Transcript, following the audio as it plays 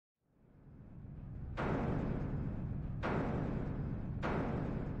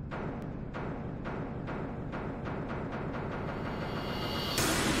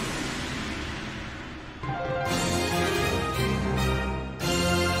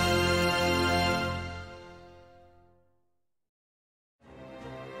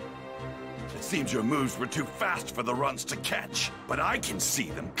Seems your moves were too fast for the runs to catch, but I can see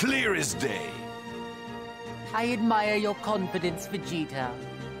them clear as day. I admire your confidence, Vegeta.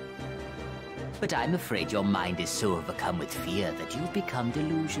 But I'm afraid your mind is so overcome with fear that you've become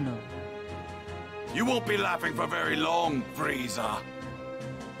delusional. You won't be laughing for very long, Frieza.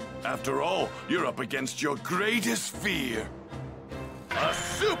 After all, you're up against your greatest fear. A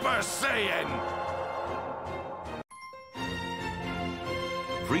Super Saiyan!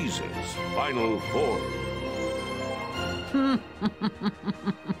 Frieza's final form.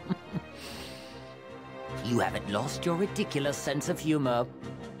 You haven't lost your ridiculous sense of humor.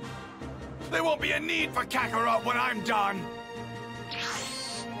 There won't be a need for Kakarot when I'm done.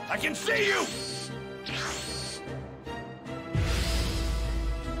 I can see you!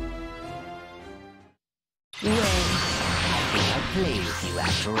 Well, I think I'll play with you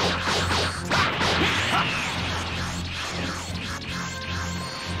after all.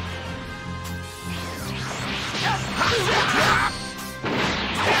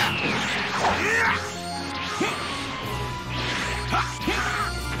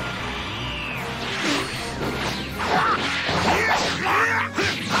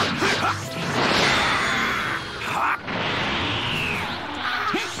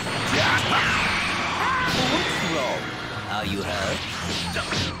 What's wrong? Are you hurt?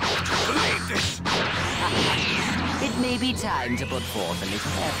 Believe this! It may be time to put forth a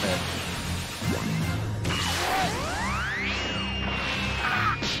little effort.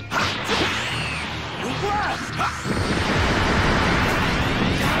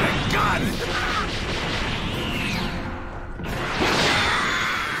 Got a gun!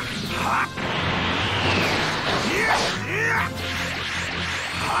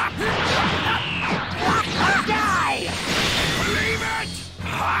 Die! Believe it!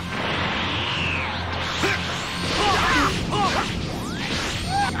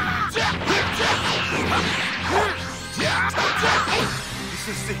 This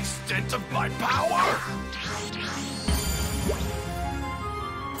is the extent of my power!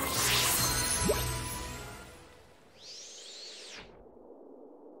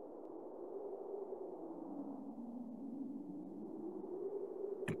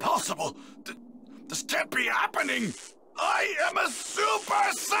 Impossible! This can't be happening! I am a Super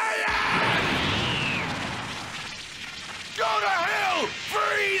Saiyan! Go to hell,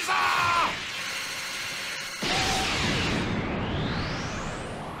 Frieza!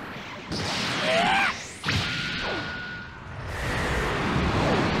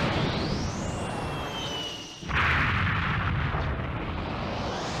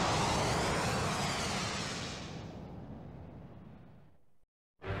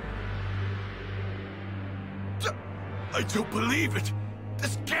 I don't believe it!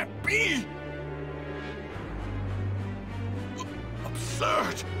 This can't be!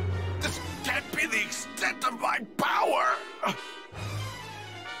 Absurd! This can't be the extent of my power!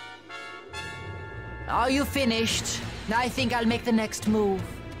 Are you finished? I think I'll make the next move.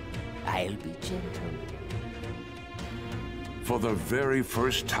 I'll be gentle. For the very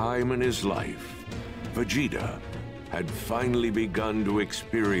first time in his life, Vegeta had finally begun to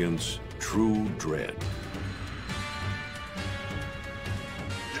experience true dread.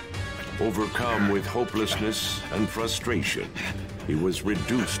 Overcome with hopelessness and frustration, he was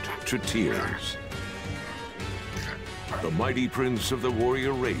reduced to tears. The mighty prince of the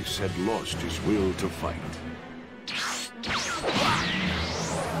warrior race had lost his will to fight.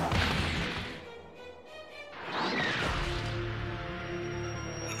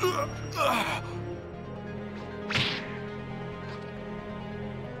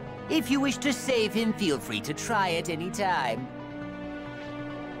 If you wish to save him, feel free to try at any time.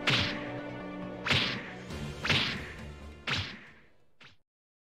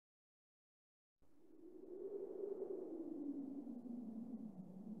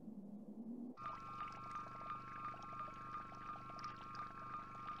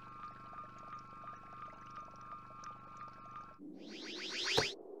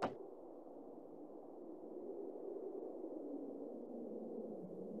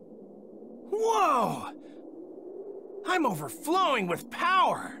 Whoa! I'm overflowing with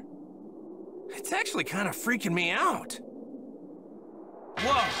power! It's actually kind of freaking me out.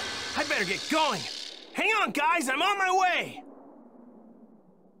 Whoa! I better get going! Hang on, guys! I'm on my way!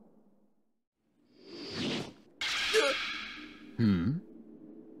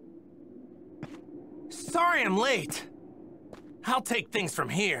 Sorry I'm late. I'll take things from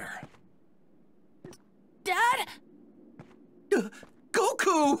here. Dad?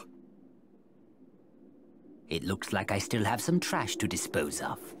 Goku! It looks like I still have some trash to dispose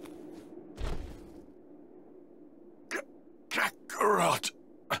of. Kakarot!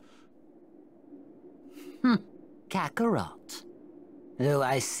 Kakarot. Oh,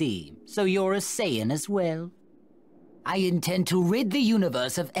 I see. So you're a Saiyan as well? I intend to rid the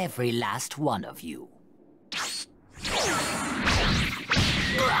universe of every last one of you.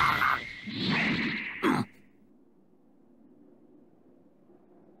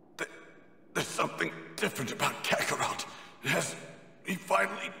 There's something different about Kakarot. Has he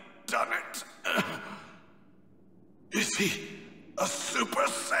finally done it? Is he a Super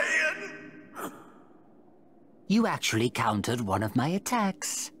Saiyan? You actually countered one of my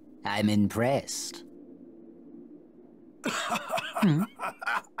attacks. I'm impressed.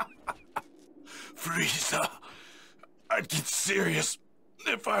 Frieza, I'd get serious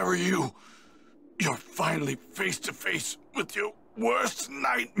if I were you. You're finally face to face with your worst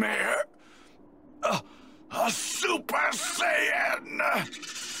nightmare. A Super Saiyan!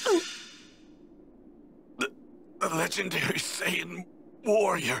 The legendary Saiyan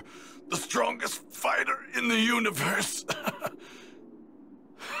warrior, the strongest fighter in the universe.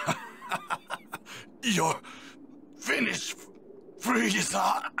 You're finished,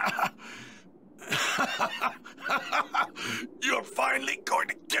 Frieza. You're finally going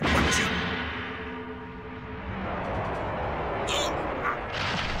to get what you...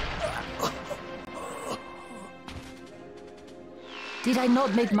 Did I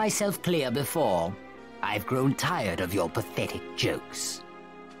not make myself clear before? I've grown tired of your pathetic jokes.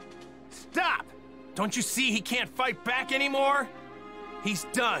 Stop! Don't you see he can't fight back anymore? He's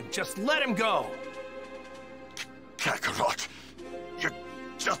done. Just let him go. Kakarot, you're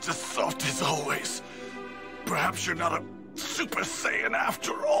just as soft as always. Perhaps you're not a Super Saiyan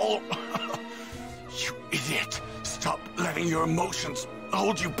after all. You idiot. Stop letting your emotions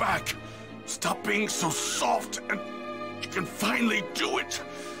hold you back. Stop being so soft and you can finally do it.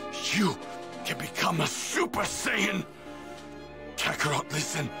 You can become a Super Saiyan. Kakarot,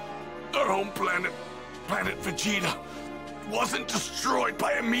 listen. Our home planet, Planet Vegeta, wasn't destroyed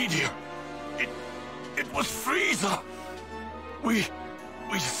by a meteor. It was Frieza. We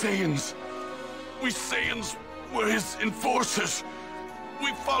Saiyans were his enforcers.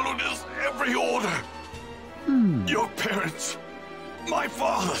 We followed his every order. Your parents, my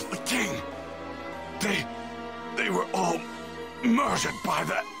father, the king, they were all murdered by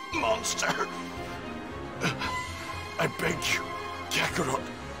that monster. I beg you, Kakarot,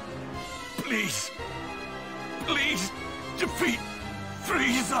 please defeat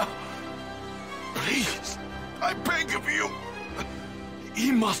Frieza. Please, I beg of you. He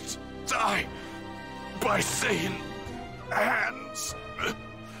must die by Saiyan hands.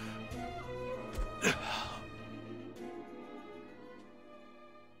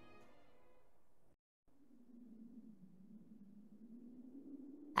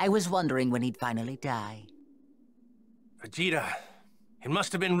 I was wondering when he'd finally die. Vegeta, it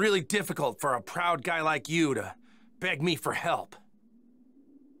must have been really difficult for a proud guy like you to beg me for help.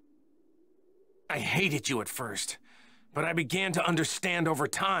 I hated you at first, but I began to understand over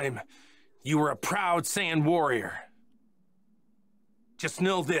time you were a proud Saiyan warrior. Just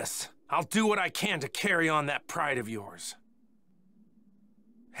know this, I'll do what I can to carry on that pride of yours.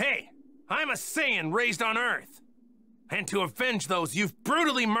 Hey, I'm a Saiyan raised on Earth, and to avenge those you've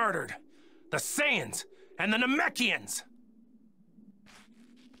brutally murdered, the Saiyans and the Namekians.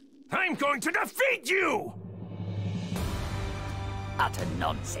 I'm going to defeat you! Utter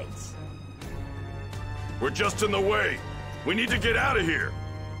nonsense. We're just in the way. We need to get out of here.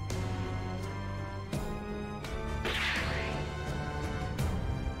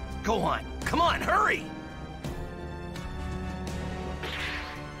 Go on, come on, hurry!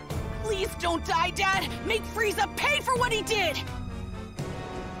 Please don't die, Dad! Make Frieza pay for what he did!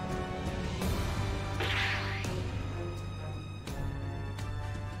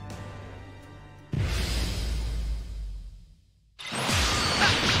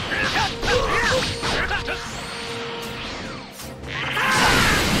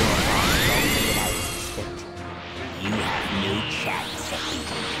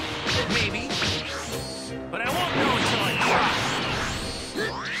 Maybe, but I won't know until I try.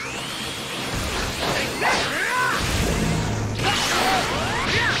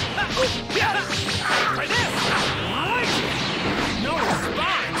 Try this! No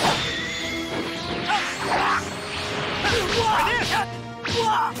response! Try this!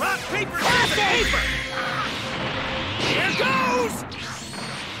 Rock, paper, scissors, paper! Here goes!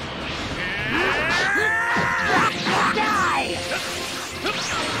 Die!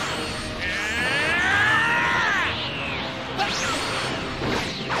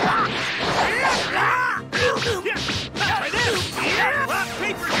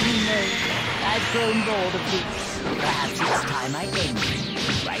 I've grown bored of this. Perhaps it's time I end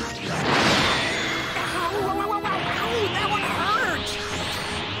it right here. Ow, that one hurt!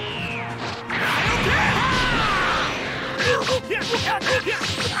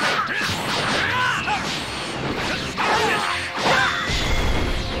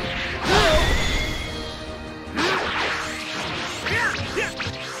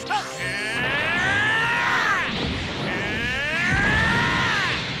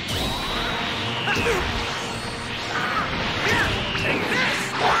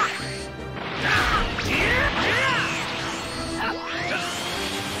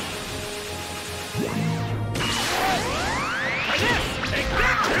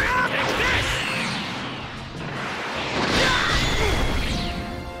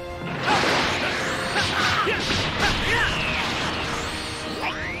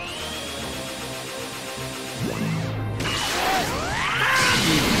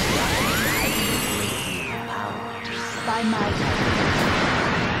 By my calculation,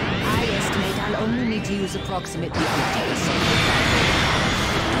 I estimate I'll only need to use approximately 50% of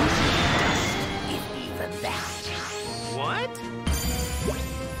that. If even that. What?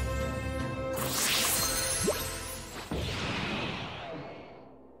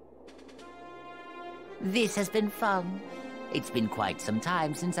 This has been fun. It's been quite some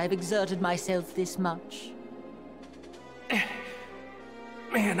time since I've exerted myself this much.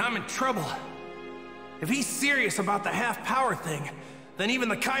 Man, I'm in trouble. If he's serious about the half-power thing, then even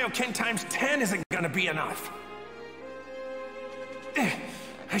the Kaioken times 10 isn't gonna be enough.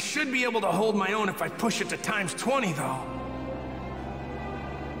 I should be able to hold my own if I push it to times 20, though.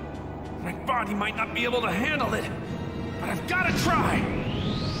 My body might not be able to handle it, but I've gotta try!